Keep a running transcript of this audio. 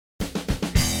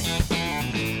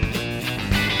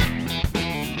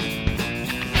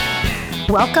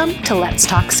Welcome to Let's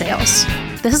Talk Sales.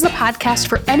 This is the podcast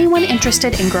for anyone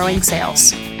interested in growing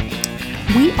sales.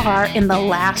 We are in the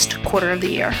last quarter of the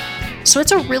year, so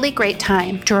it's a really great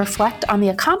time to reflect on the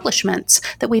accomplishments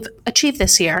that we've achieved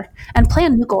this year and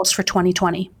plan new goals for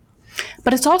 2020.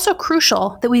 But it's also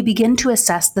crucial that we begin to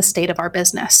assess the state of our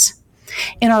business.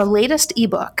 In our latest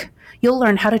ebook, you'll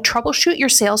learn how to troubleshoot your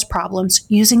sales problems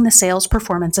using the Sales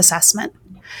Performance Assessment.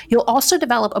 You'll also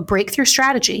develop a breakthrough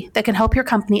strategy that can help your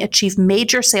company achieve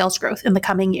major sales growth in the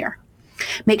coming year.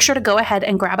 Make sure to go ahead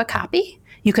and grab a copy.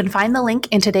 You can find the link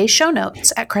in today's show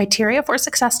notes at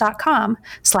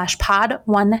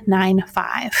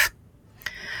criteriaforsuccess.com/pod195.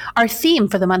 Our theme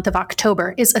for the month of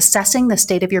October is assessing the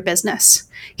state of your business.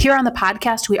 Here on the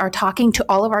podcast, we are talking to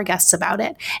all of our guests about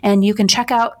it, and you can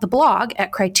check out the blog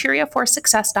at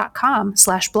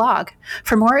criteriaforsuccess.com/blog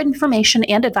for more information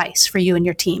and advice for you and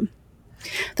your team.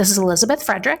 This is Elizabeth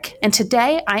Frederick, and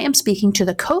today I am speaking to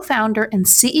the co-founder and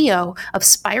CEO of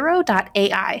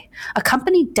Spiro.ai, a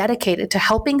company dedicated to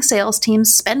helping sales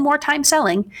teams spend more time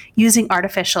selling using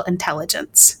artificial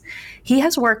intelligence. He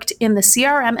has worked in the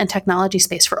CRM and technology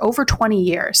space for over 20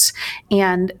 years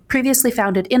and previously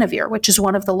founded Innovere, which is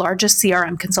one of the largest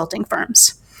CRM consulting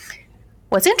firms.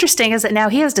 What's interesting is that now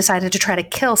he has decided to try to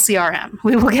kill CRM.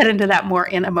 We will get into that more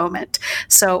in a moment.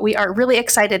 So we are really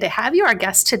excited to have you. Our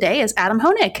guest today is Adam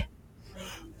Honig.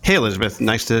 Hey, Elizabeth.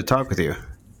 Nice to talk with you.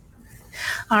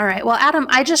 All right. Well, Adam,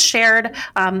 I just shared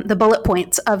the bullet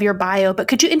points of your bio, but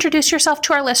could you introduce yourself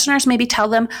to our listeners? Maybe tell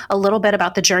them a little bit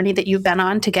about the journey that you've been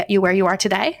on to get you where you are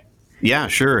today? Yeah,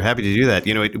 sure. Happy to do that.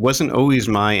 You know, it wasn't always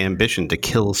my ambition to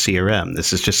kill CRM.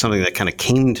 This is just something that kind of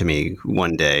came to me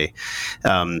one day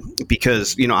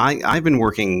because, you know, I've been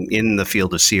working in the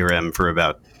field of CRM for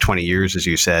about 20 years, as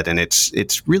you said, and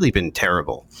it's really been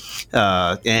terrible.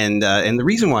 And the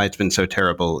reason why it's been so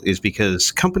terrible is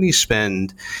because companies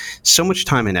spend so much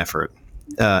time and effort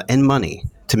and money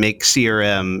to make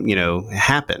CRM,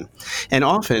 happen. And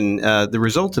often the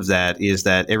result of that is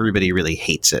that everybody really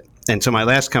hates it. And so my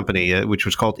last company, which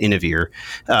was called Innovere,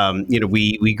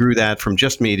 we grew that from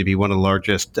just me to be one of the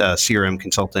largest CRM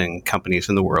consulting companies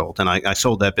in the world. And I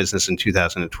sold that business in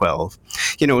 2012.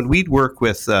 And we'd work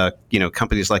with,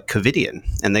 companies like Covidian,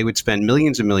 and they would spend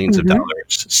millions and millions of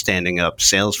dollars standing up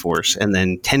Salesforce, and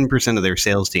then 10% of their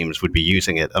sales teams would be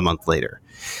using it a month later.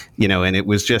 And it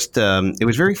was just, it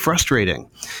was very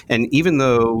frustrating. And even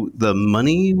though the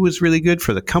money was really good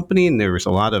for the company and there was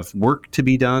a lot of work to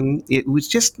be done, it was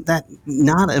just that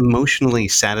not emotionally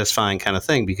satisfying kind of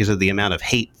thing because of the amount of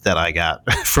hate that I got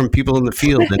from people in the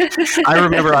field. And I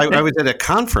remember I was at a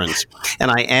conference and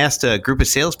I asked a group of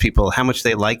salespeople how much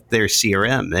they liked their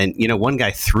CRM. And, one guy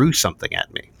threw something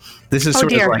at me. This is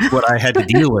sort of like what I had to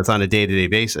deal with on a day-to-day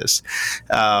basis.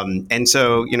 And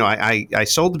so, I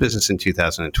sold the business in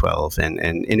 2012 and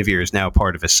Innovere is now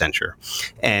part of Accenture.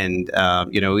 And,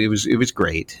 it was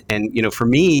great. And, for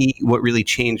me, what really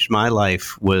changed my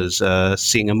life was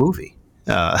seeing a movie,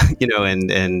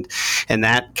 and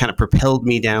that kind of propelled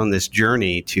me down this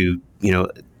journey to,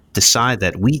 decide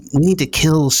that we need to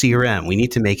kill CRM. We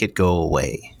need to make it go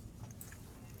away.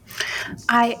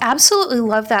 I absolutely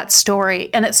love that story.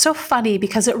 And it's so funny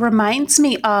because it reminds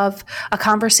me of a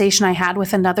conversation I had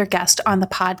with another guest on the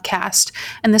podcast.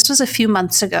 And this was a few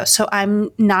months ago. So I'm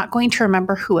not going to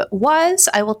remember who it was.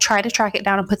 I will try to track it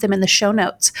down and put them in the show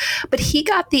notes. But he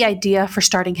got the idea for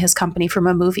starting his company from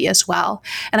a movie as well.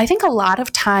 And I think a lot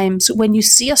of times when you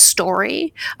see a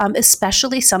story,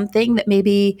 especially something that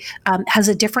maybe has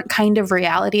a different kind of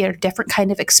reality or a different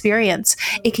kind of experience,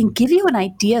 it can give you an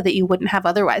idea that you wouldn't have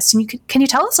otherwise. And can you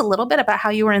tell us a little bit about how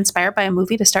you were inspired by a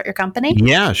movie to start your company?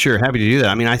 Yeah, sure. Happy to do that.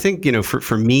 I mean, I think,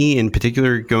 for me in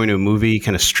particular, going to a movie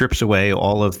kind of strips away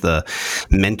all of the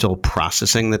mental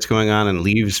processing that's going on and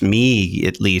leaves me,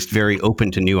 at least, very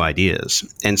open to new ideas.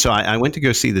 And so I went to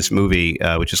go see this movie,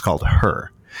 which is called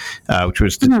Her. Which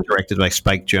was directed by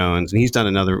Spike Jonze, and he's done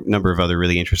another number of other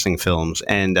really interesting films.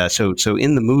 And so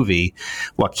in the movie,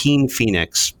 Joaquin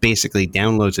Phoenix basically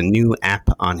downloads a new app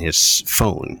on his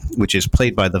phone, which is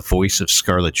played by the voice of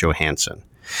Scarlett Johansson.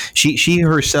 She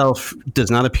herself does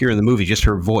not appear in the movie, just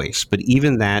her voice. But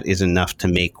even that is enough to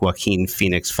make Joaquin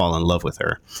Phoenix fall in love with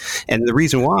her. And the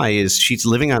reason why is she's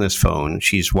living on his phone.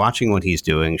 She's watching what he's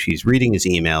doing. She's reading his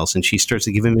emails, and she starts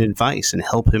to give him advice and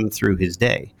help him through his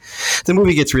day. The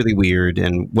movie gets really weird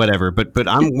and whatever. But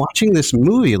I'm watching this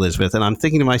movie, Elizabeth, and I'm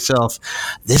thinking to myself,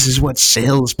 this is what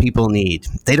salespeople need.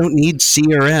 They don't need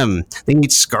CRM. They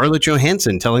need Scarlett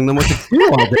Johansson telling them what to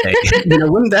do all day.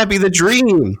 Wouldn't that be the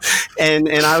dream?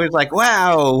 And And I was like,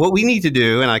 wow, what we need to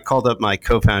do. And I called up my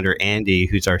co-founder, Andy,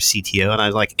 who's our CTO. And I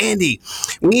was like, Andy,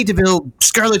 we need to build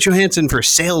Scarlett Johansson for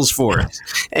Salesforce.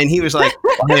 And he was like,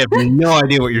 I have no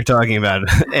idea what you're talking about.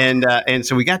 And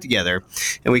so we got together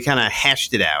and we kind of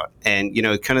hashed it out. And,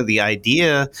 kind of the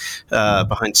idea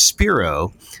behind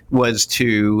Spiro was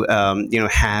to,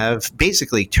 have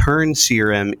basically turn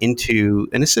CRM into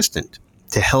an assistant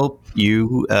to help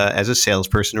you as a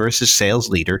salesperson or as a sales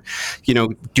leader,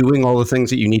 doing all the things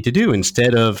that you need to do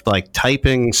instead of like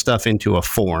typing stuff into a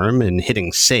form and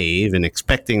hitting save and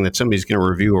expecting that somebody's going to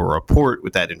review a report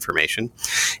with that information.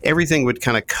 Everything would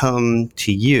kind of come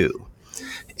to you.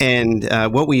 And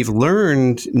what we've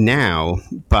learned now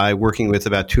by working with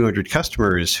about 200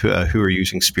 customers who are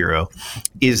using Spiro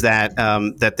is that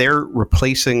that they're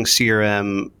replacing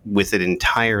CRM with it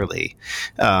entirely,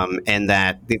 and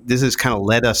that this has kind of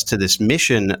led us to this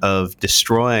mission of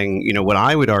destroying, what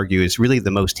I would argue is really the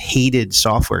most hated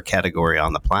software category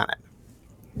on the planet.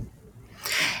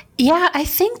 Yeah, I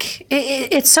think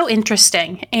it's so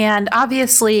interesting. And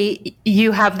obviously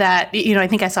you have that, I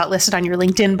think I saw it listed on your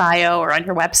LinkedIn bio or on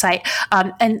your website.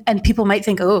 And people might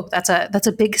think, oh, that's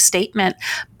a big statement.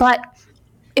 But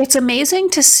it's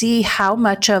amazing to see how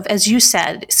much of, as you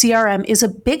said, CRM is a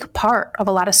big part of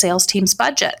a lot of sales teams'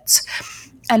 budgets.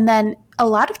 And then a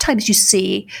lot of times you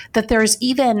see that there's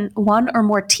even one or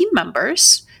more team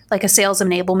members, like a sales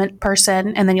enablement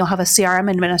person, and then you'll have a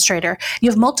CRM administrator. You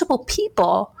have multiple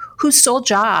people whose sole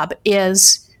job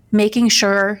is making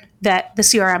sure that the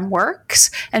CRM works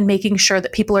and making sure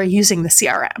that people are using the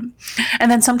CRM.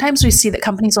 And then sometimes we see that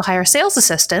companies will hire sales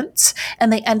assistants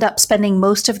and they end up spending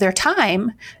most of their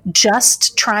time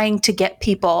just trying to get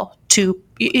people to,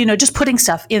 just putting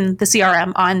stuff in the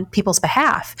CRM on people's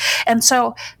behalf. And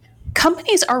so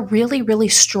companies are really, really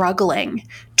struggling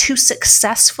to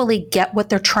successfully get what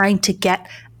they're trying to get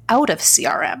out of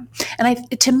CRM.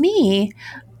 And to me,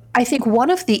 I think one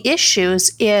of the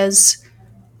issues is,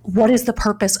 what is the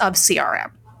purpose of CRM?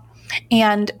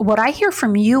 And what I hear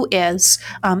from you is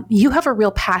you have a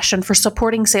real passion for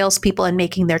supporting salespeople and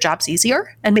making their jobs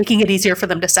easier and making it easier for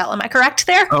them to sell. Am I correct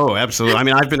there? Oh, absolutely. I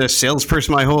mean, I've been a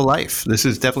salesperson my whole life. This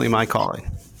is definitely my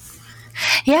calling.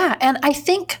 Yeah. And I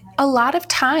think a lot of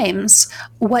times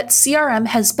what CRM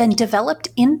has been developed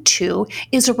into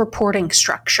is a reporting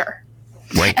structure.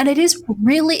 Right. And it is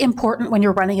really important when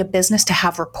you're running a business to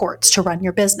have reports to run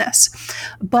your business.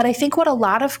 But I think what a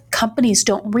lot of companies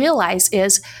don't realize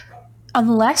is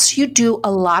unless you do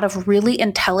a lot of really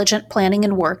intelligent planning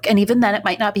and work, and even then it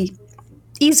might not be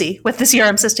easy with the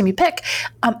CRM system you pick,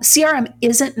 CRM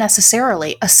isn't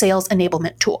necessarily a sales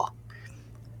enablement tool.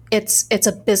 It's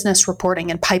a business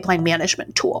reporting and pipeline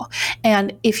management tool.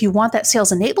 And if you want that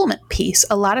sales enablement piece,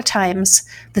 a lot of times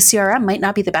the CRM might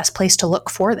not be the best place to look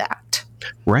for that.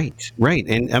 Right.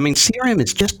 And I mean, CRM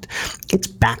is it's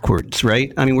backwards,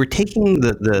 right? I mean, we're taking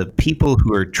the people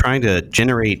who are trying to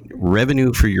generate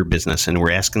revenue for your business and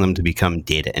we're asking them to become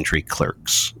data entry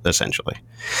clerks, essentially.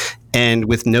 And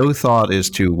with no thought as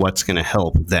to what's going to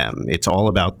help them. It's all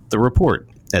about the report.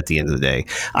 At the end of the day,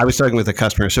 I was talking with a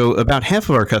customer. So about half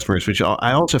of our customers, which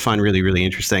I also find really, really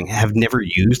interesting, have never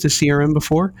used a CRM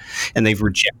before, and they've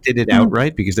rejected it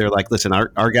outright because they're like, listen,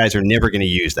 our guys are never going to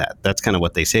use that. That's kind of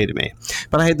what they say to me.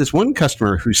 But I had this one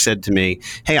customer who said to me,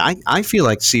 hey, I feel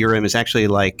like CRM is actually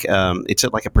like, it's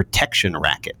like a protection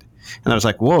racket. And I was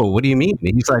like, whoa, what do you mean?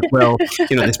 And he's like, well,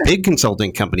 this big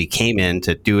consulting company came in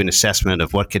to do an assessment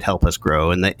of what could help us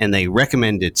grow. And they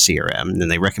recommended CRM,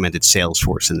 and they recommended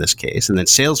Salesforce in this case. And then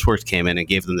Salesforce came in and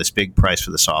gave them this big price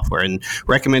for the software and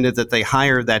recommended that they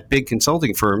hire that big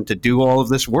consulting firm to do all of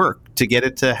this work to get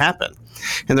it to happen.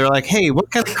 And they're like, hey,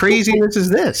 what kind of craziness is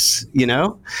this?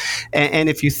 And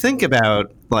if you think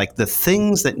about like the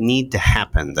things that need to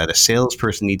happen that a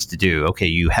salesperson needs to do, okay,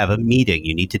 you have a meeting,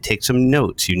 you need to take some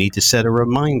notes, you need to set a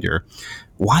reminder.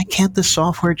 Why can't the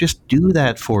software just do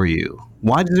that for you?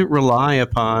 Why does it rely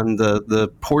upon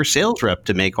the poor sales rep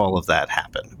to make all of that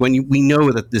happen when we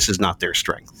know that this is not their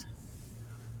strength?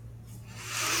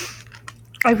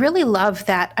 I really love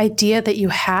that idea that you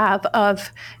have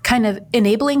of kind of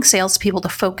enabling salespeople to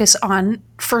focus on,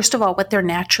 first of all, what they're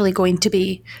naturally going to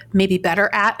be maybe better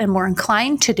at and more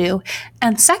inclined to do.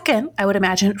 And second, I would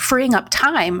imagine freeing up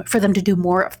time for them to do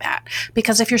more of that.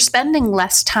 Because if you're spending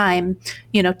less time,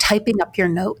 typing up your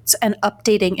notes and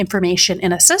updating information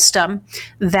in a system,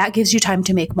 that gives you time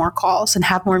to make more calls and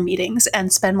have more meetings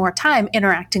and spend more time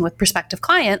interacting with prospective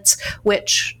clients,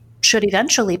 which should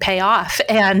eventually pay off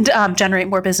and generate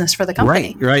more business for the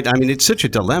company. Right. I mean, it's such a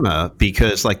dilemma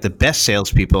because like the best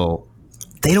salespeople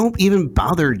They don't even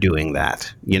bother doing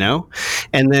that,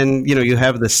 And then, you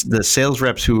have the sales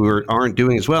reps who aren't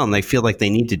doing as well, and they feel like they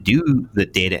need to do the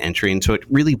data entry. And so it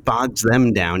really bogs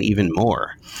them down even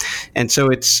more. And so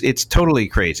it's totally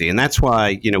crazy. And that's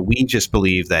why, we just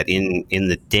believe that in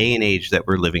the day and age that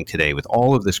we're living today, with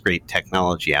all of this great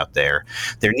technology out there,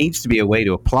 there needs to be a way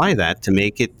to apply that to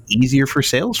make it easier for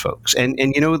sales folks. And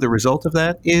the result of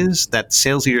that is that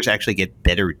sales leaders actually get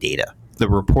better data. The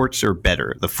reports are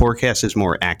better. The forecast is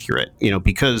more accurate,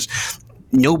 because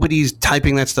nobody's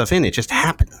typing that stuff in. It just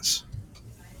happens.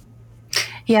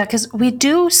 Yeah, because we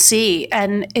do see,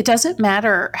 and it doesn't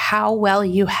matter how well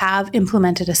you have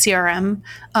implemented a CRM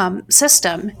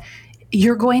system,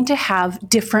 you're going to have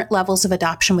different levels of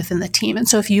adoption within the team. And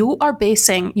so if you are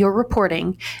basing your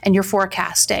reporting and your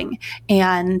forecasting,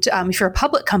 and if you're a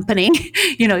public company,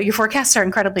 your forecasts are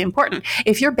incredibly important.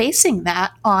 If you're basing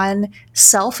that on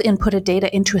self-inputted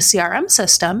data into a CRM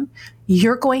system,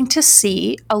 you're going to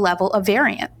see a level of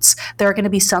variance. There are going to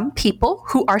be some people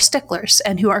who are sticklers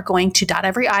and who are going to dot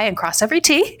every I and cross every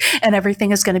T, and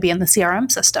everything is going to be in the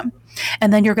CRM system.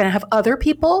 And then you're going to have other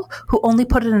people who only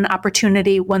put in an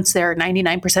opportunity once they're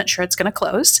 99% sure it's going to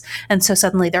close. And so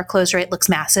suddenly their close rate looks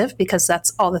massive because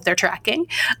that's all that they're tracking.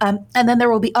 And then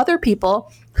there will be other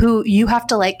people who you have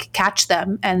to catch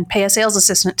them and pay a sales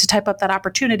assistant to type up that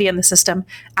opportunity in the system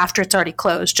after it's already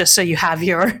closed, just so you have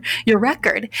your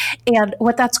record. And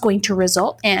what that's going to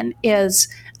result in is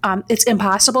it's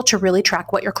impossible to really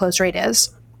track what your close rate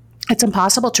is. It's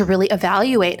impossible to really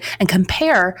evaluate and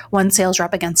compare one sales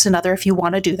rep against another if you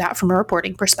want to do that from a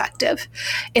reporting perspective.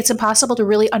 It's impossible to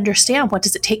really understand what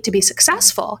does it take to be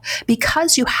successful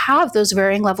because you have those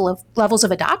varying levels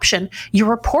of adoption. Your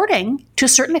reporting, to a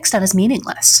certain extent, is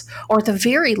meaningless, or at the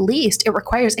very least, it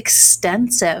requires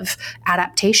extensive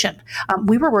adaptation.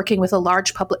 We were working with a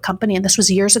large public company, and this was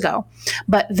years ago,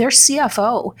 but their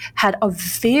CFO had a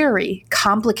very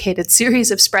complicated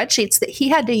series of spreadsheets that he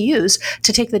had to use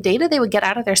to take the data they would get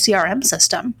out of their CRM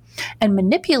system and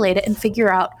manipulate it and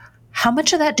figure out how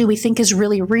much of that do we think is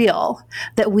really real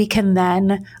that we can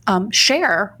then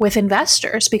share with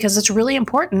investors, because it's really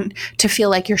important to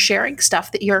feel like you're sharing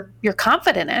stuff that you're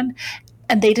confident in.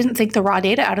 And they didn't think the raw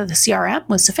data out of the CRM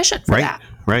was sufficient for that.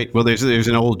 Right. Well, there's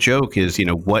an old joke is, I'm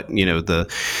going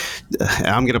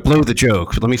to blow the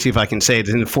joke. Let me see if I can say it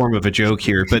in the form of a joke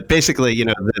here. But basically,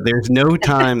 there's no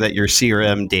time that your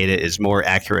CRM data is more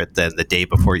accurate than the day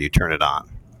before you turn it on.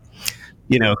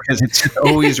 Because it's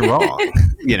always wrong,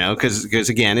 because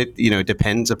again, it,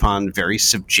 depends upon very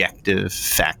subjective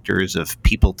factors of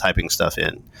people typing stuff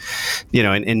in,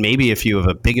 and maybe if you have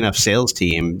a big enough sales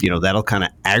team, that'll kind of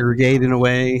aggregate in a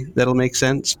way that'll make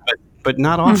sense, but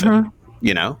not often.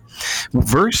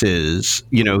 Versus,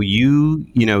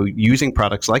 using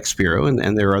products like Spiro,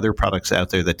 and there are other products out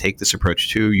there that take this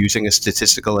approach to using a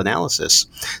statistical analysis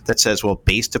that says, well,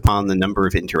 based upon the number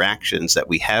of interactions that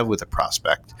we have with a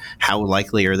prospect, how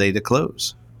likely are they to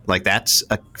close? That's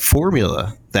a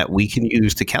formula that we can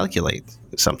use to calculate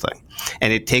something.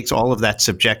 And it takes all of that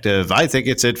subjective, I think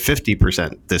it's at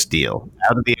 50%, this deal,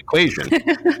 out of the equation.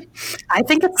 I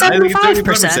think it's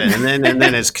 75%. And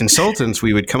then as consultants,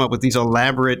 we would come up with these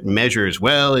elaborate measures.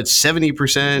 Well, it's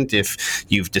 70% if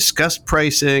you've discussed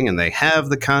pricing and they have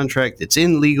the contract, it's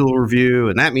in legal review,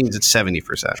 and that means it's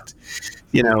 70%.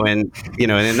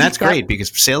 And that's great because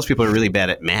salespeople are really bad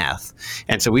at math,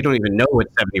 and so we don't even know what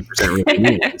 70% really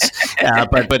means.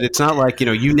 But it's not like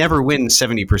you never win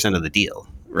 70% of the deal,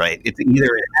 right? It's either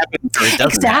it happens or it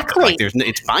doesn't. Exactly.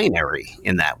 It's binary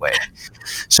in that way.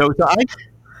 So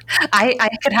I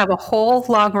could have a whole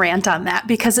long rant on that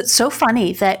because it's so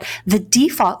funny that the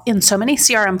default in so many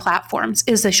CRM platforms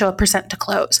is they show a percent to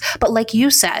close. But like you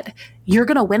said, you're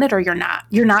going to win it or you're not.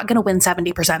 You're not going to win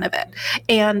 70% of it.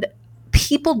 And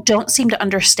people don't seem to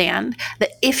understand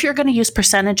that if you're going to use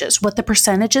percentages, what the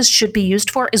percentages should be used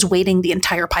for is weighting the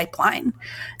entire pipeline.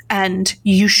 And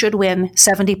you should win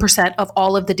 70% of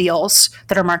all of the deals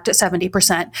that are marked at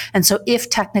 70%. And so if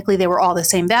technically they were all the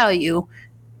same value,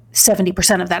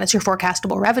 70% of that is your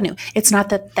forecastable revenue. It's not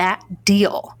that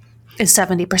deal is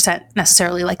 70%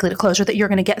 necessarily likely to close, or that you're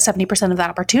going to get 70% of that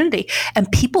opportunity.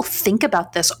 And people think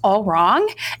about this all wrong,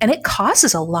 and it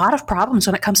causes a lot of problems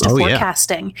when it comes to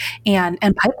forecasting and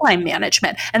pipeline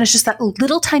management. And it's just that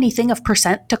little tiny thing of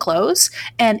percent to close,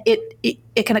 and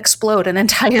it can explode an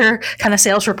entire kind of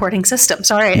sales reporting system.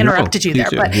 Sorry, I interrupted you there,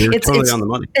 but it's totally on the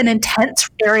money. An intense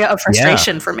area of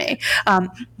frustration for me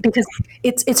because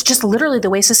it's just literally the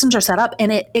way systems are set up,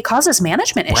 and it causes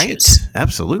management issues. Right,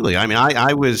 absolutely. I mean,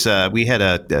 I was we had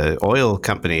a oil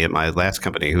company at my last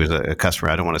company who was a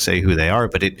customer. I don't want to say who they are,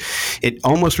 but it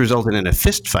almost resulted in a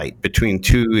fist fight between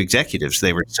two executives.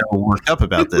 They were so worked up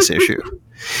about this issue.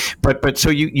 But so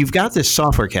you've got this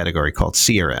software category called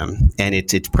CRM, and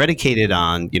it's predicated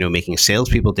on making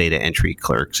salespeople data entry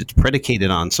clerks. It's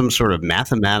predicated on some sort of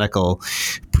mathematical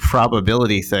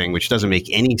probability thing, which doesn't make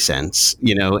any sense.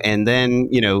 And then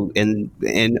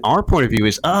and our point of view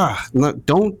is look,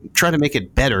 don't try to make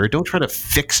it better. Don't try to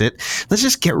fix it. Let's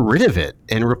just get rid of it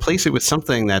and replace it with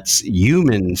something that's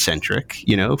human centric.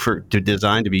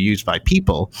 Designed to be used by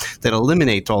people that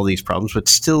eliminates all these problems, but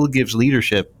still gives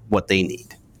leadership what they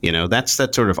need. That's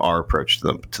sort of our approach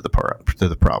to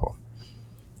the problem.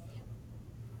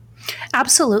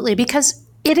 Absolutely, because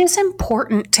it is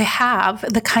important to have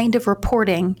the kind of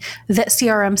reporting that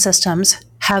CRM systems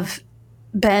have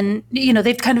been,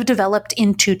 they've kind of developed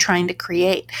into trying to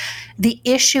create. The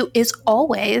issue is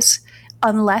always,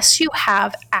 unless you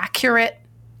have accurate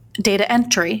data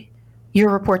entry, your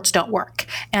reports don't work.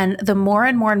 And the more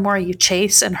and more and more you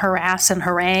chase and harass and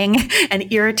harangue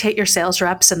and irritate your sales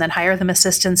reps and then hire them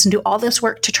assistants and do all this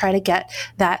work to try to get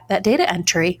that data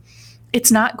entry,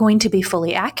 it's not going to be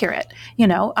fully accurate.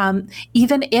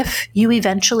 Even if you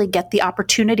eventually get the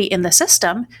opportunity in the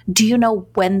system, do you know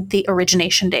when the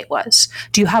origination date was?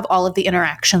 Do you have all of the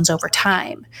interactions over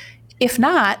time? If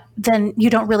not, then you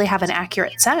don't really have an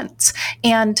accurate sense.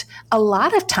 And a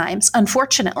lot of times,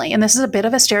 unfortunately, and this is a bit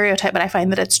of a stereotype, but I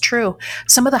find that it's true,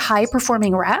 some of the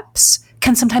high-performing reps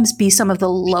can sometimes be some of the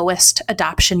lowest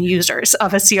adoption users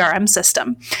of a CRM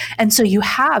system. And so you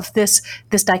have this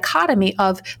dichotomy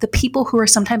of the people who are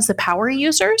sometimes the power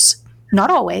users,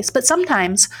 not always, but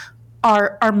sometimes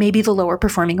are maybe the lower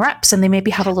performing reps, and they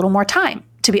maybe have a little more time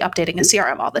to be updating a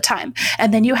CRM all the time.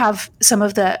 And then you have some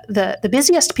of the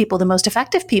busiest people, the most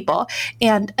effective people.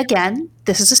 And again,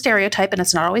 this is a stereotype and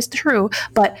it's not always true,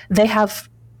 but they have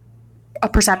a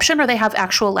perception or they have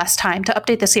actual less time to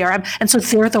update the CRM. And so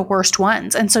they're the worst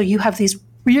ones. And so you have these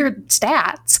weird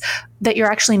stats that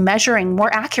you're actually measuring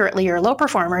more accurately your low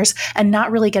performers and not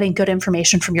really getting good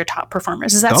information from your top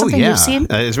performers. Is that something you've seen?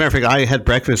 As a matter of fact, I had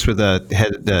breakfast with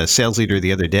a sales leader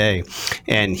the other day,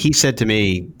 and he said to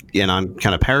me, and I'm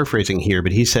kind of paraphrasing here,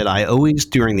 but he said, I always,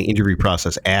 during the interview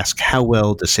process, ask how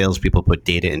well do salespeople put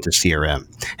data into CRM?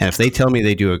 And if they tell me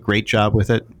they do a great job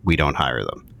with it, we don't hire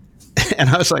them. And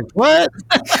I was like, what?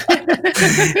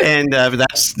 And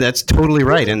that's totally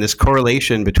right. And this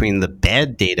correlation between the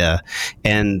bad data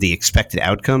and the expected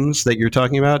outcomes that you're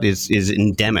talking about is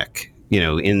endemic,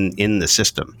 in the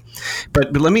system.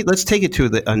 But let's take it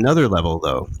to another level,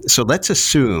 though. So let's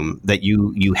assume that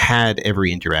you had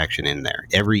every interaction in there,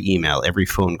 every email, every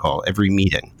phone call, every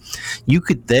meeting. You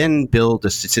could then build a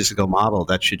statistical model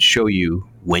that should show you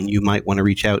when you might want to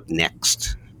reach out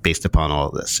next, based upon all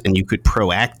of this. And you could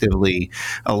proactively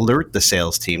alert the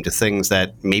sales team to things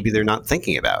that maybe they're not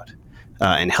thinking about,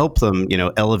 and help them,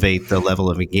 elevate the level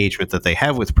of engagement that they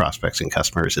have with prospects and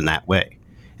customers in that way.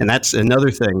 And that's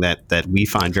another thing that we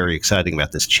find very exciting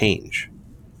about this change.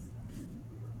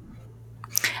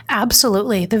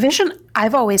 Absolutely. The vision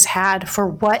I've always had for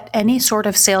what any sort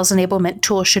of sales enablement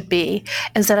tool should be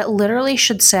is that it literally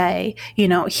should say,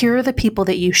 here are the people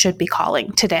that you should be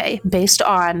calling today based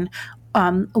on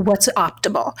what's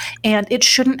optimal. And it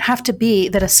shouldn't have to be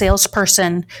that a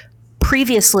salesperson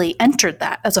previously entered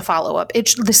that as a follow-up.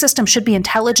 The system should be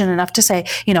intelligent enough to say,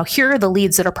 here are the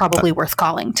leads that are probably worth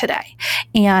calling today.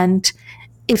 And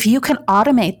if you can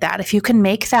automate that, if you can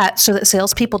make that so that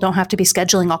salespeople don't have to be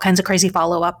scheduling all kinds of crazy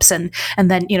follow-ups, and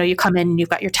then you come in and you've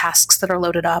got your tasks that are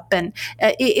loaded up, and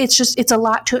it's a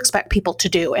lot to expect people to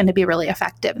do and to be really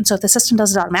effective. And so if the system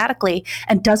does it automatically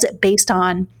and does it based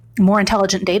on more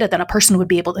intelligent data than a person would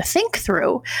be able to think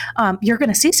through, you're going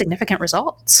to see significant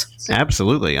results.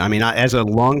 Absolutely. I mean, as a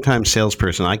longtime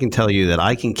salesperson, I can tell you that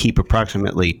I can keep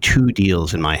approximately 2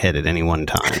 deals in my head at any one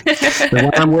time. The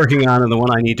one I'm working on and the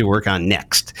one I need to work on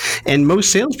next. And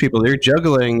most salespeople, they're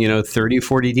juggling, 30,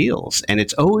 40 deals. And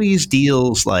it's always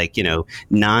deals like,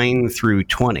 9 through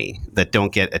 20 that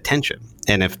don't get attention.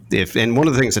 And and one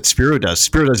of the things that Spiro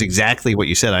does exactly what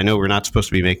you said. I know we're not supposed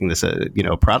to be making this a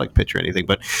product pitch or anything,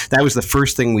 but that was the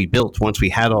first thing we built once we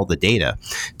had all the data,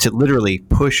 to literally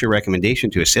push a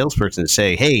recommendation to a salesperson and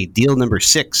say, hey, deal number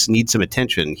 6 needs some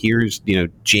attention. Here's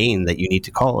Jane that you need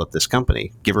to call at this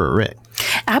company. Give her a ring.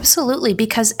 Absolutely,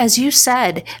 because as you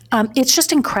said, it's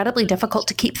just incredibly difficult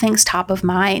to keep things top of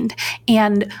mind.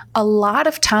 And a lot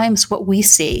of times what we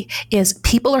see is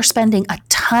people are spending a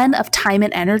ton of time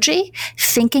and energy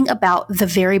thinking about the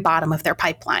very bottom of their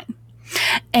pipeline.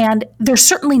 And there's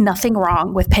certainly nothing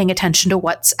wrong with paying attention to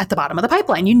what's at the bottom of the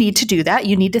pipeline. You need to do that.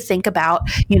 You need to think about,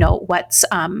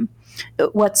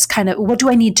 what do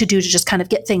I need to do to just kind of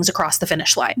get things across the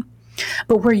finish line.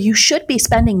 But where you should be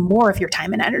spending more of your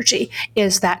time and energy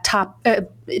is that top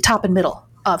and middle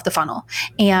of the funnel,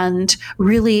 and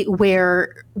really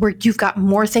where you've got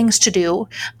more things to do,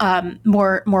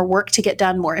 more work to get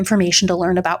done, more information to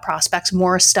learn about prospects,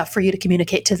 more stuff for you to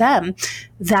communicate to them.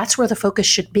 That's where the focus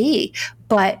should be.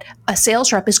 But a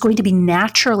sales rep is going to be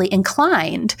naturally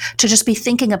inclined to just be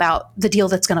thinking about the deal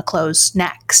that's going to close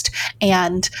next,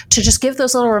 and to just give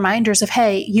those little reminders of,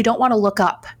 hey, you don't want to look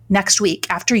up next week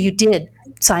after you did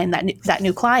sign that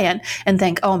new client and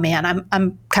think, oh man,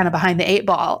 I'm kind of behind the eight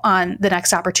ball on the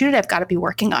next opportunity I've got to be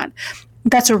working on.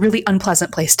 That's a really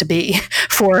unpleasant place to be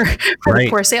for the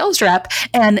poor sales rep.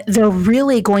 And they're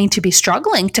really going to be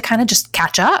struggling to kind of just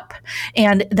catch up.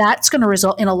 And that's going to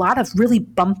result in a lot of really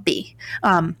bumpy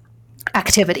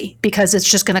activity, because it's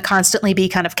just going to constantly be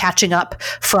kind of catching up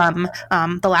from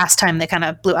the last time they kind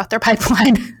of blew out their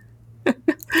pipeline.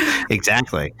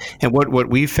 Exactly. And what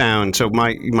we found, so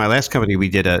my last company, we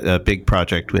did a big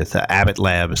project with Abbott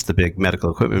Labs, the big medical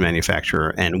equipment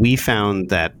manufacturer, and we found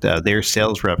that their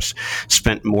sales reps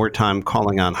spent more time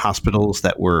calling on hospitals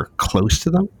that were close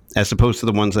to them as opposed to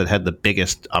the ones that had the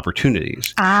biggest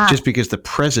opportunities, just because the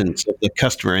presence of the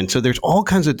customer. And so there's all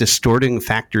kinds of distorting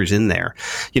factors in there.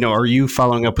 Are you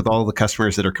following up with all the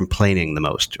customers that are complaining the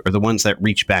most, or the ones that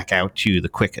reach back out to you the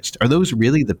quickest? Are those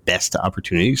really the best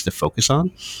opportunities to focus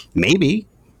on? Maybe,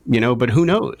 but who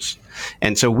knows?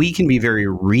 And so we can be very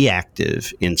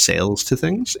reactive in sales to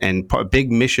things. And a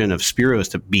big mission of Spiro is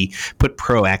to put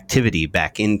proactivity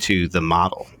back into the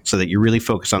model so that you really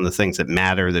focus on the things that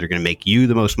matter, that are going to make you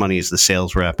the most money as the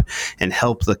sales rep and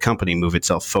help the company move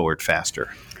itself forward faster.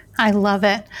 I love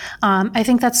it. I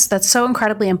think that's so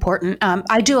incredibly important.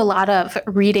 I do a lot of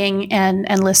reading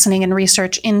and listening and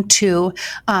research into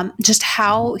just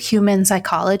how human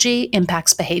psychology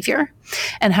impacts behavior,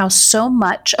 and how so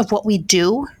much of what we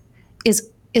do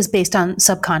is based on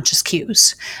subconscious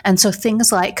cues. And so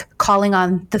things like calling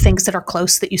on the things that are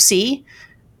close that you see,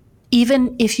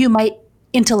 even if you might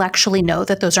intellectually know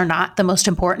that those are not the most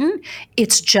important,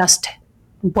 it's just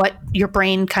what your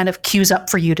brain kind of cues up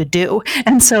for you to do.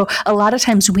 And so a lot of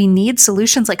times we need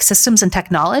solutions like systems and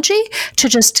technology to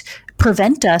just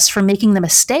prevent us from making the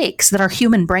mistakes that our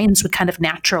human brains would kind of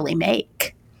naturally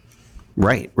make.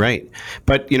 Right.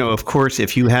 But, of course,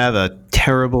 if you have a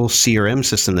terrible CRM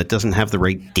system that doesn't have the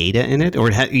right data in it, or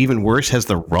even worse, has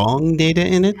the wrong data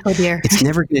in it, oh dear, it's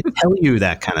never going to tell you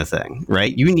that kind of thing,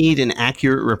 right? You need an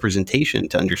accurate representation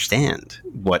to understand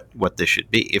what this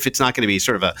should be, if it's not going to be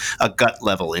sort of a gut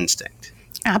level instinct.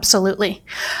 Absolutely.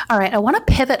 All right. I want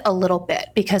to pivot a little bit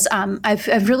because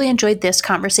I've really enjoyed this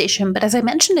conversation. But as I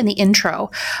mentioned in the intro,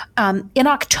 in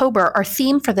October, our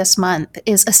theme for this month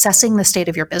is assessing the state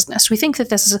of your business. We think that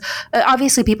this is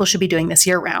obviously people should be doing this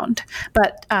year round.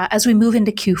 But as we move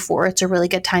into Q4, it's a really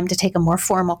good time to take a more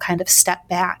formal kind of step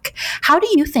back. How do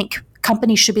you think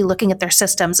companies should be looking at their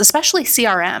systems, especially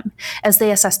CRM, as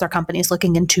they assess their companies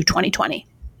looking into 2020?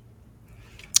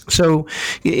 So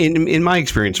in my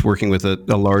experience working with a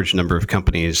large number of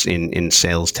companies in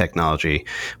sales technology,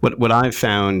 what I've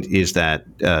found is that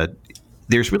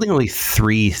there's really only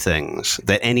three things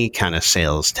that any kind of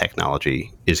sales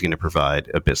technology is going to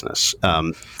provide a business.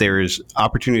 There's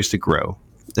opportunities to grow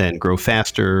and grow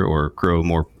faster or grow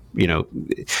more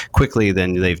quickly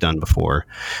than they've done before.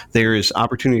 There's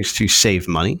opportunities to save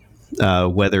money.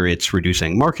 Whether it's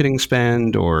reducing marketing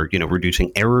spend or, reducing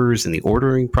errors in the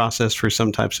ordering process for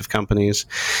some types of companies,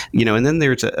 and then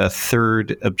there's a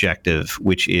third objective,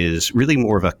 which is really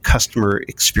more of a customer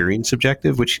experience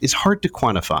objective, which is hard to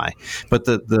quantify, but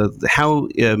the how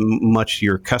much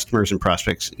your customers and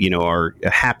prospects, are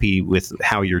happy with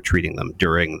how you're treating them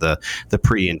during the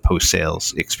pre and post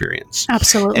sales experience.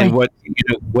 Absolutely. And what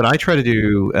I try to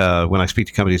do when I speak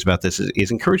to companies about this is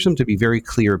encourage them to be very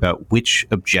clear about which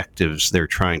objectives they're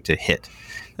trying to hit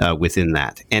within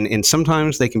that. And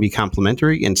sometimes they can be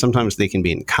complementary and sometimes they can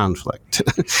be in conflict.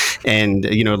 And,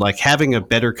 like having a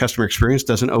better customer experience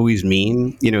doesn't always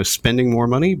mean, spending more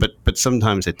money, but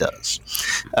sometimes it does.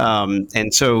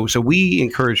 And so we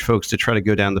encourage folks to try to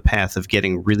go down the path of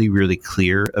getting really, really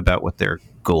clear about what their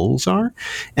goals are,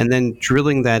 and then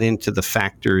drilling that into the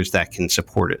factors that can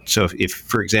support it. So if,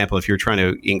 for example, if you're trying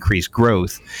to increase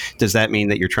growth, does that mean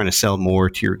that you're trying to sell more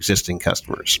to your existing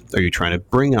customers? Are you trying to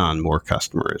bring on more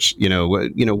customers?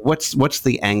 What's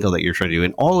the angle that you're trying to do?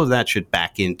 And all of that should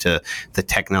back into the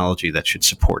technology that should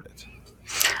support it.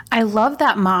 I love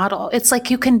that model. It's like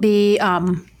you can be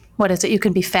what is it? You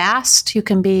can be fast, you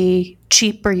can be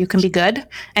cheap, or you can be good.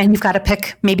 And you've got to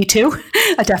pick maybe two,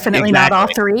 definitely not all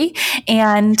three.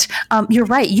 And you're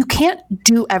right. You can't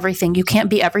do everything. You can't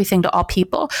be everything to all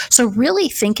people. So really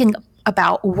thinking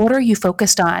about what are you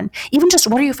focused on, even just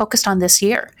what are you focused on this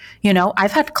year?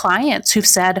 I've had clients who've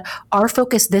said, our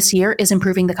focus this year is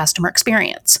improving the customer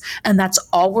experience. And that's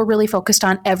all we're really focused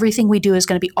on. Everything we do is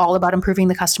going to be all about improving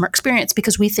the customer experience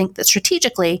because we think that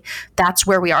strategically that's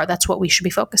where we are. That's what we should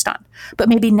be focused on. But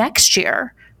maybe next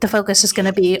year, the focus is going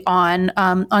to be on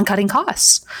cutting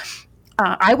costs.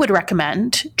 I would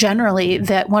recommend generally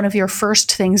that one of your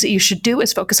first things that you should do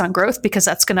is focus on growth because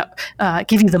that's going to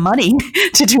give you the money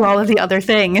to do all of the other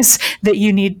things that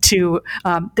you need to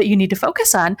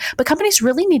focus on. But companies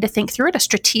really need to think through at a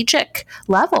strategic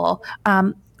level.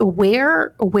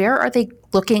 Where are they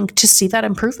looking to see that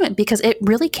improvement? Because it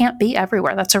really can't be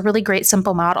everywhere. That's a really great,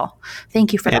 simple model.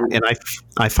 Thank you for that. And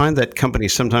I find that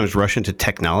companies sometimes rush into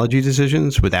technology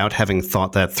decisions without having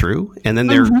thought that through. And then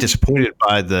they're disappointed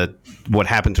by what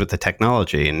happens with the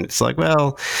technology. And it's like,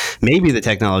 well, maybe the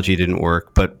technology didn't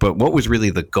work, but what was really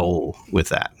the goal with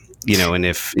that? And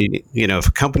if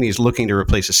a company is looking to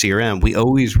replace a CRM, we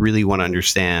always really want to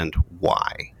understand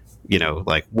why.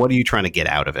 Like, what are you trying to get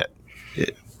out of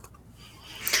it?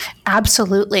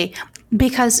 Absolutely.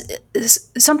 Because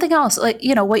something else, like,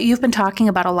 what you've been talking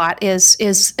about a lot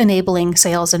is enabling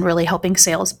sales and really helping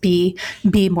sales be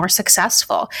more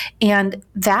successful. And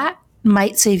that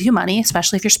might save you money,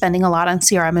 especially if you're spending a lot on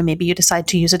CRM and maybe you decide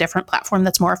to use a different platform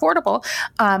that's more affordable.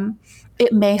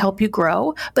 It may help you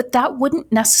grow, but that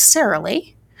wouldn't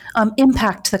necessarily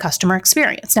impact the customer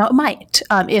experience. Now, it might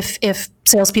if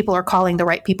salespeople are calling the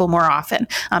right people more often.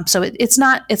 So it's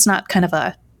not kind of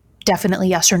a definitely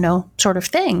yes or no sort of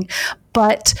thing,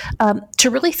 but to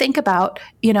really think about,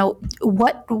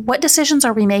 what decisions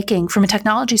are we making from a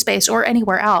technology space or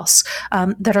anywhere else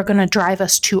that are going to drive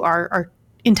us to our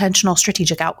intentional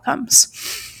strategic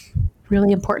outcomes.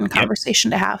 Really important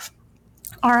conversation to have.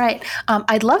 All right.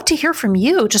 I'd love to hear from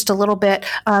you just a little bit.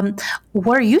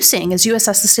 What are you seeing as you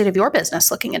assess the state of your business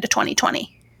looking into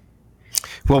 2020?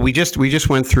 Well, we just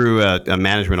went through a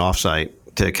management offsite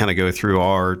to kind of go through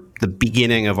the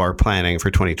beginning of our planning for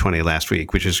 2020 last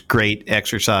week, which is great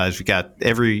exercise. We got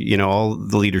all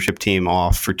the leadership team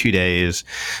off for 2 days.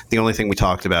 The only thing we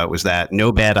talked about was that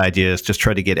no bad ideas, just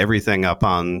try to get everything up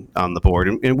on the board.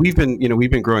 And we've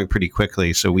been growing pretty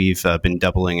quickly. So we've been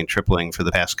doubling and tripling for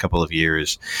the past couple of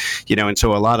years, and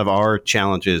so a lot of our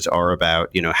challenges are about,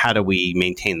 how do we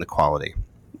maintain the quality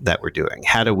that we're doing?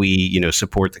 How do we,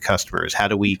 support the customers? How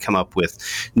do we come up with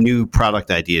new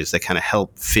product ideas that kind of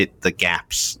help fit the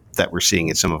gaps that we're seeing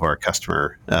in some of our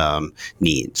customer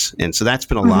needs? And so that's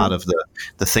been a lot of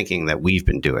the thinking that we've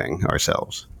been doing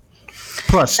ourselves.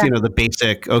 Plus, the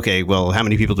basic, okay, well, how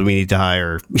many people do we need to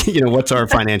hire? What's our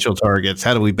financial targets?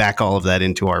 How do we back all of that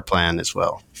into our plan as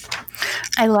well?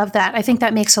 I love that. I think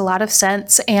that makes a lot of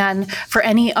sense. And for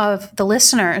any of the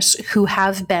listeners who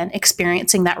have been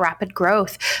experiencing that rapid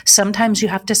growth, sometimes you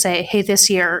have to say, hey, this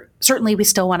year, certainly we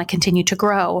still want to continue to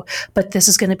grow, but this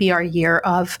is going to be our year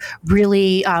of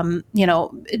really,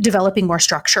 developing more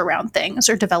structure around things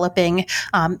or developing,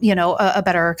 a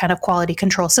better kind of quality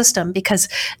control system. Because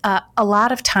a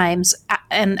lot of times,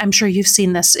 and I'm sure you've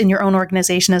seen this in your own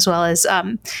organization as well as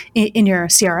in your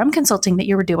CRM consulting that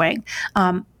you were doing,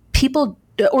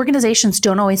 organizations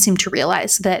don't always seem to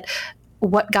realize that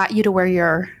what got you to where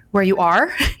you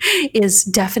are is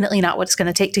definitely not what it's going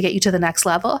to take to get you to the next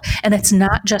level. And it's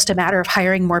not just a matter of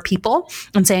hiring more people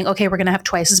and saying, okay, we're going to have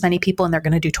twice as many people and they're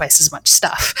going to do twice as much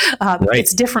stuff. Right.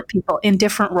 It's different people in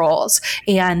different roles,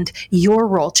 and your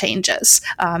role changes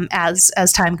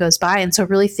as time goes by. And so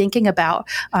really thinking about,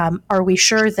 are we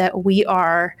sure that we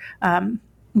are,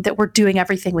 that we're doing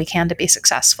everything we can to be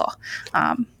successful?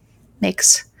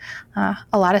 Makes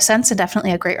a lot of sense and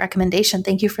definitely a great recommendation.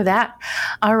 Thank you for that.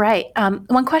 All right.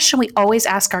 One question we always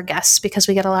ask our guests, because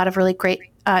we get a lot of really great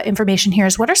information here,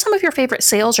 is what are some of your favorite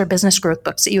sales or business growth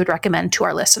books that you would recommend to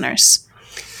our listeners?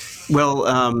 Well,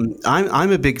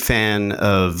 I'm a big fan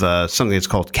of something that's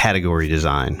called category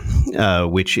design,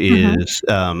 which is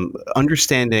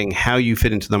understanding how you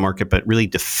fit into the market, but really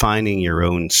defining your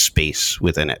own space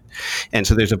within it. And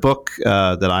so there's a book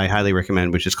that I highly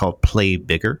recommend, which is called Play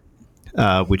Bigger.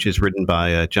 which is written by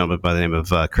a gentleman by the name of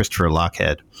Christopher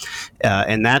Lochhead.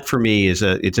 And that for me it's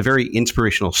a very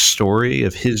inspirational story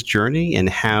of his journey and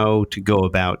how to go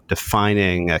about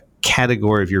defining a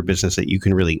category of your business that you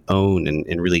can really own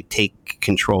and really take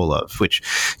control of, which,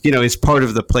 is part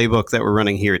of the playbook that we're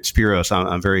running here at Spiro. So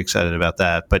I'm very excited about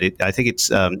that. But I think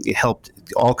it helped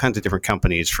all kinds of different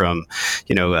companies from,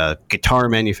 guitar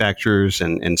manufacturers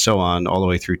and so on, all the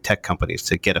way through tech companies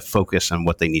to get a focus on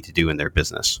what they need to do in their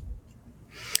business.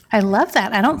 I love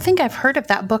that. I don't think I've heard of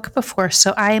that book before,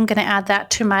 so I am going to add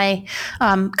that to my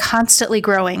constantly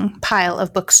growing pile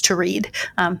of books to read.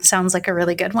 Sounds like a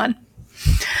really good one.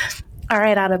 All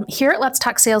right, Adam, here at Let's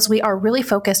Talk Sales, we are really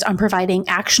focused on providing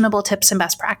actionable tips and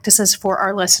best practices for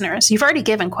our listeners. You've already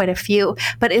given quite a few,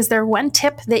 but is there one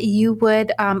tip that you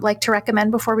would like to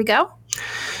recommend before we go?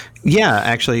 Yeah,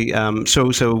 actually. So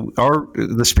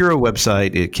the Spiro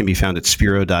website, it can be found at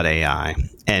spiro.ai.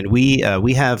 And we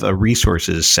have a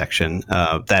resources section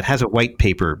that has a white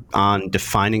paper on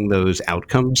defining those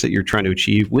outcomes that you're trying to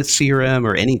achieve with CRM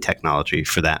or any technology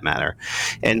for that matter.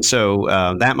 And so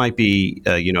that might be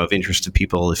of interest to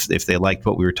people if they liked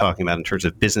what we were talking about in terms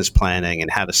of business planning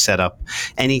and how to set up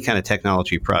any kind of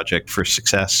technology project for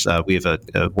success. We have a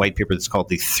white paper that's called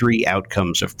the 3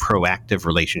 Outcomes of Proactive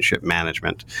Relationship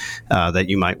Management that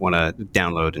you might want to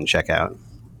download and check out.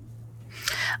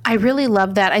 I really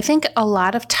love that. I think a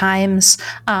lot of times,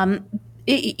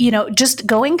 just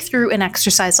going through an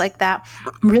exercise like that,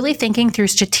 really thinking through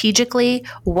strategically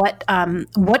what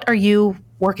are you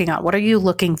working on? What are you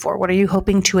looking for? What are you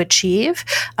hoping to achieve?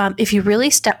 If you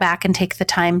really step back and take the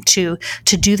time to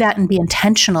do that and be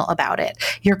intentional about it,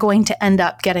 you're going to end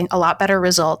up getting a lot better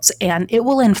results, and it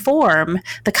will inform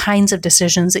the kinds of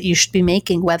decisions that you should be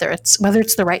making, whether it's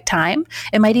the right time.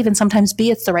 It might even sometimes be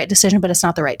it's the right decision, but it's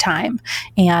not the right time.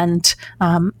 And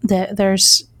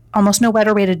there's almost no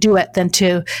better way to do it than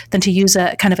to use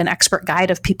a kind of an expert guide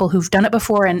of people who've done it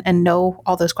before and know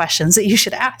all those questions that you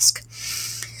should ask.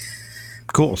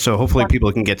 Cool. So hopefully people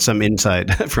can get some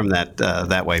insight from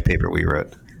that white paper we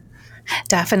wrote.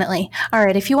 Definitely. All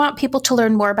right. If you want people to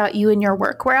learn more about you and your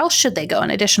work, where else should they go in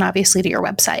addition, obviously, to your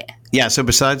website? Yeah. So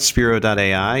besides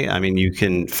Spiro.ai, you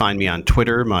can find me on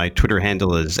Twitter. My Twitter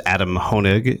handle is Adam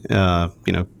Honig,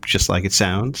 just like it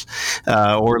sounds,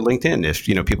 or LinkedIn. If,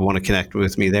 people want to connect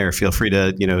with me there, feel free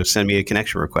to, send me a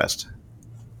connection request.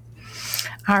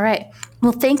 All right.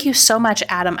 Well, thank you so much,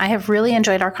 Adam. I have really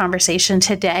enjoyed our conversation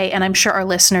today, and I'm sure our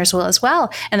listeners will as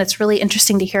well. And it's really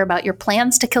interesting to hear about your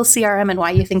plans to kill CRM and why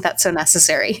you think that's so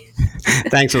necessary.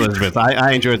 Thanks, Elizabeth.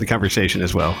 I enjoyed the conversation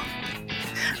as well.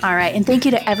 All right. And thank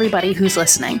you to everybody who's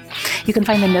listening. You can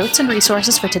find the notes and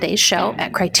resources for today's show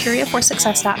at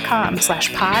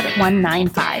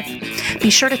criteriaforsuccess.com/pod195.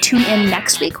 Be sure to tune in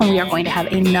next week when we are going to have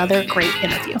another great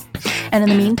interview. And in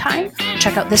the meantime,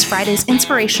 check out this Friday's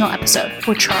inspirational episode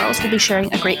where Charles will be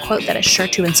sharing a great quote that is sure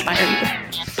to inspire you.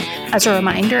 As a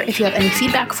reminder, if you have any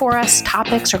feedback for us,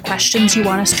 topics or questions you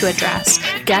want us to address,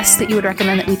 guests that you would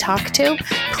recommend that we talk to,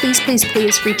 please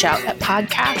reach out at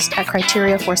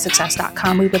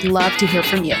podcast@criteriaforsuccess.com. We would love to hear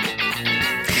from you.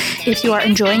 If you are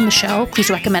enjoying the show, please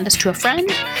recommend us to a friend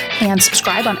and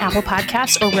subscribe on Apple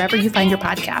Podcasts or wherever you find your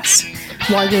podcasts.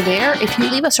 While you're there, if you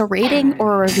leave us a rating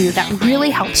or a review, that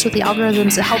really helps with the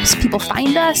algorithms. It helps people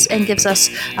find us and gives us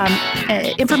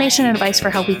information and advice for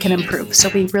how we can improve.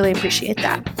 So we really appreciate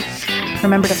that.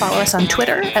 Remember to follow us on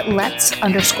Twitter at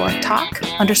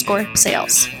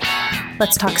Let's_Talk_Sales.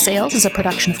 Let's Talk Sales is a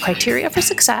production of Criteria for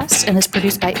Success and is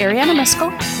produced by Ariana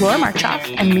Miskell, Laura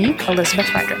Marchoff, and me, Elizabeth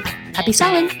Frederick. Happy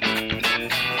selling!